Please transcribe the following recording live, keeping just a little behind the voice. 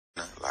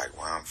like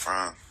where I'm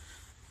from,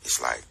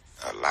 it's like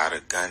a lot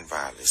of gun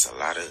violence, a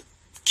lot of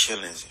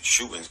killings and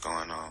shootings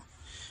going on.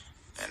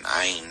 And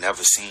I ain't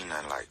never seen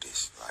nothing like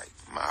this. Like,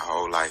 my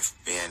whole life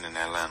being in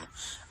Atlanta,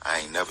 I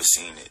ain't never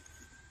seen it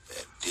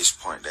at this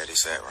point that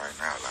it's at right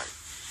now. Like,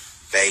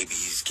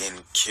 babies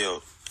getting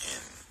killed,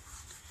 and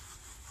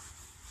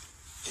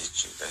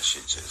that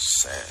shit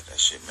just sad. That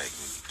shit make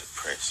me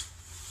depressed.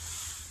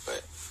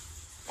 But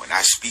when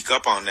I speak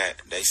up on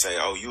that, they say,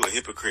 oh, you a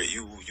hypocrite,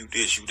 you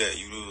this, you that,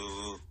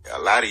 you. A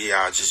lot of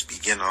y'all just be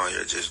getting on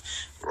here just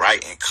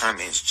writing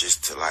comments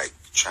just to, like,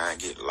 try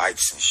and get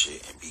likes and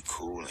shit and be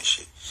cool and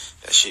shit.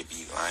 That shit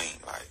be lame.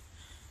 Like,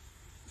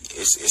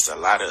 it's a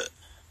lot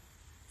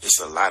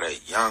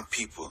of young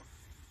people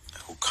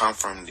who come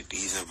from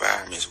these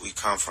environments we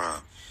come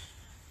from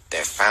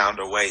that found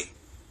a way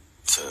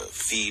to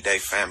feed their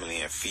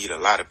family and feed a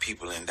lot of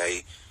people in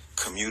their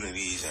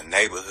communities and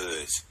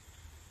neighborhoods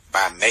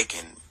by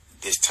making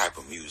this type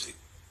of music.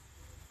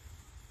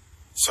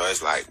 So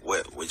it's like,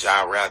 what would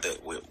y'all rather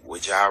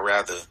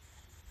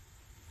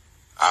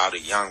all the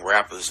young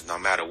rappers, no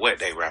matter what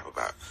they rap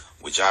about,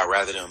 would y'all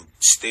rather them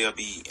still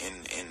be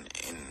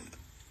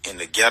in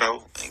the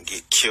ghetto and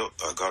get killed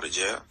or go to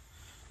jail?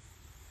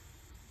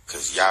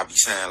 Cause y'all be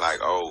saying like,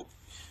 oh,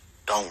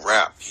 don't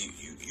rap.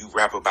 You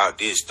rap about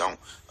this. Don't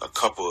a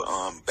couple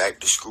back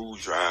to school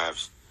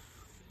drives.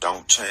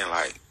 Don't change,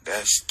 like,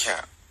 that's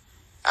cap.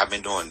 I've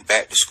been doing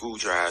back to school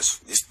drives.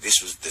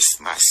 This was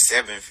my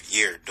 7th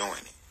year doing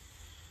it.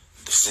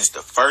 Since the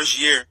first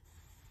year.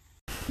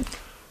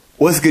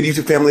 What's good,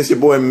 YouTube family? It's your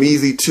boy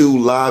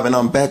Meezy2 live, and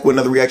I'm back with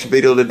another reaction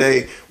video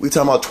today. We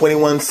talking about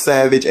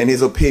 21SAVAGE and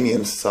his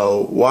opinions.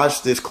 So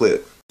watch this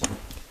clip.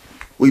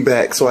 We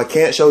back. So I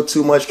can't show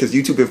too much because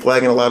YouTube been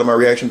flagging a lot of my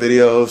reaction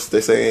videos.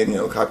 They're saying, you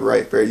know,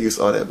 copyright, fair use,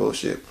 all that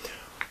bullshit.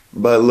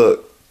 But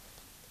look,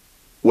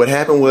 what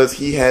happened was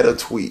he had a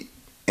tweet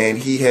and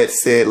he had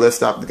said, let's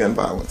stop the gun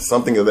violence,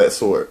 something of that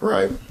sort,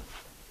 right?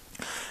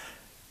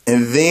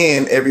 And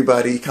then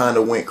everybody kind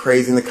of went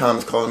crazy in the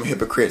comments, calling him a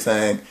hypocrite,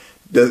 saying,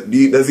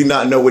 does he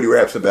not know what he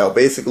raps about?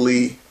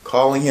 Basically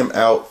calling him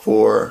out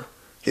for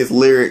his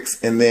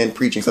lyrics and then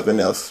preaching something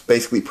else.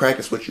 Basically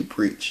practice what you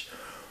preach.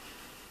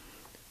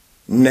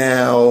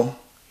 Now,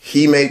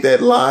 he made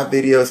that live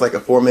video. It's like a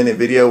 4-minute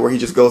video where he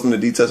just goes into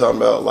detail talking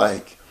about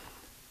like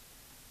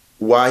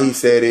why he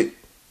said it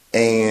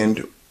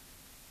and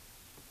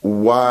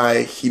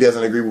why he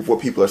doesn't agree with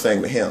what people are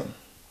saying to him.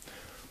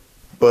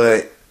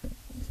 But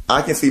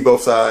I can see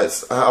both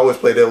sides. I always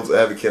play devil's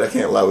advocate. I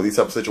can't lie with these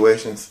type of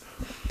situations.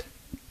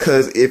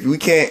 Because if we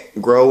can't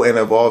grow and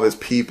evolve as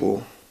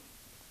people,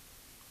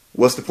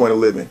 what's the point of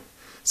living?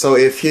 So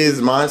if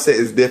his mindset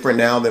is different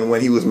now than when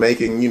he was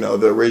making, you know,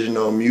 the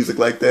original music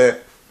like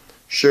that,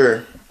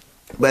 sure.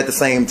 But at the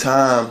same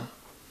time,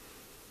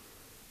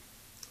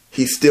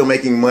 he's still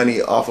making money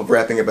off of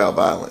rapping about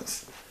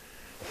violence.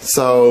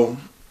 So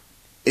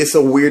it's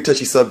a weird,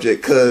 touchy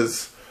subject,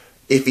 because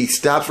if he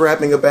stops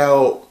rapping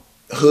about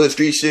hood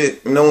street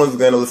shit, no one's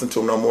going to listen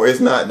to him no more. It's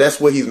not, that's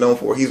what he's known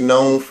for. He's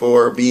known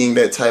for being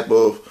that type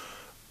of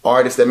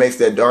artist that makes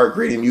that dark,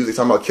 gritty music,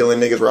 talking about killing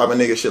niggas, robbing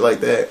niggas, shit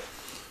like that.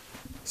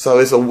 So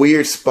it's a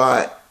weird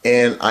spot,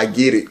 and I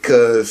get it,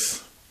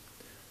 because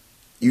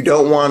you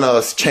don't want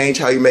to change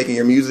how you're making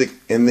your music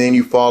and then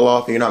you fall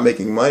off and you're not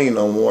making money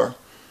no more.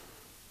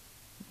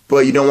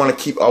 But you don't want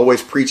to keep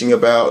always preaching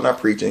about,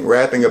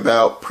 rapping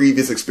about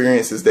previous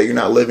experiences that you're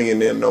not living in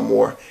them no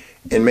more.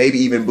 And maybe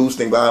even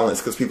boosting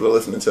violence because people are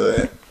listening to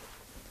that.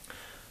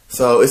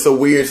 So it's a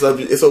weird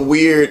subject. It's a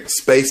weird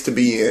space to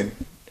be in,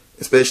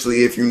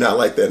 especially if you're not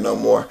like that no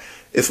more.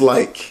 It's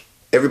like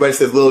everybody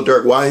says, Lil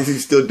Durk, why is he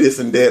still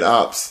dissing dead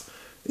ops?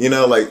 You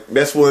know, like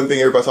that's one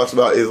thing everybody talks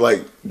about is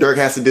like Durk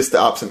has to diss the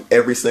ops in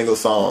every single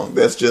song.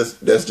 That's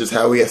just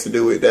how he has to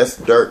do it. That's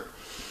Durk.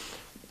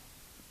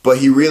 But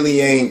he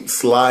really ain't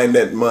sliding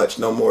that much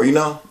no more. You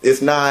know,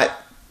 it's not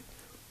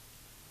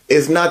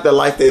the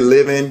life they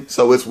live in,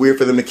 so it's weird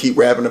for them to keep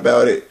rapping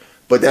about it.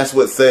 But that's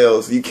what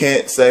sells. You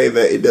can't say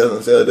that it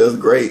doesn't sell. It does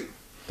great.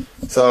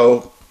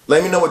 So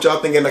let me know what y'all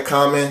think in the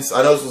comments.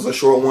 I know this was a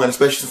short one,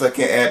 especially since I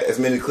can't add as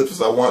many clips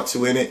as I want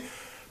to in it.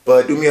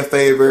 But do me a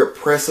favor,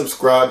 press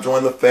subscribe,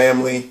 join the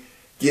family,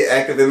 get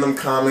active in them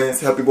comments.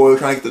 Help your boy. We're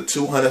trying to get to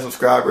 200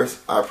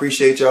 subscribers. I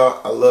appreciate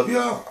y'all. I love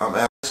y'all. I'm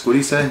out. What do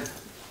you say?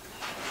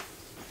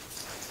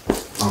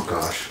 Oh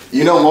gosh.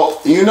 You know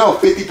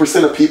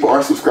 50% of people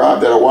aren't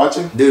subscribed that are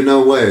watching? Dude,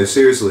 no way.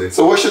 Seriously.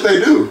 So what should they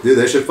do? Dude,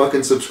 they should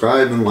fucking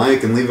subscribe and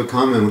like and leave a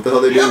comment. What the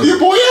hell they doing? Help your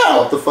boy out.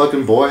 Help the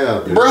fucking boy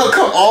out, dude. Bro,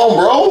 come on,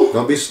 bro.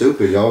 Don't be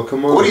stupid, y'all.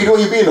 Come on. What are you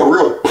doing? You're being a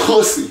real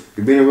pussy.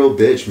 You're being a real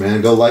bitch,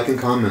 man. Go like and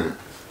comment.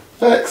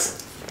 Facts.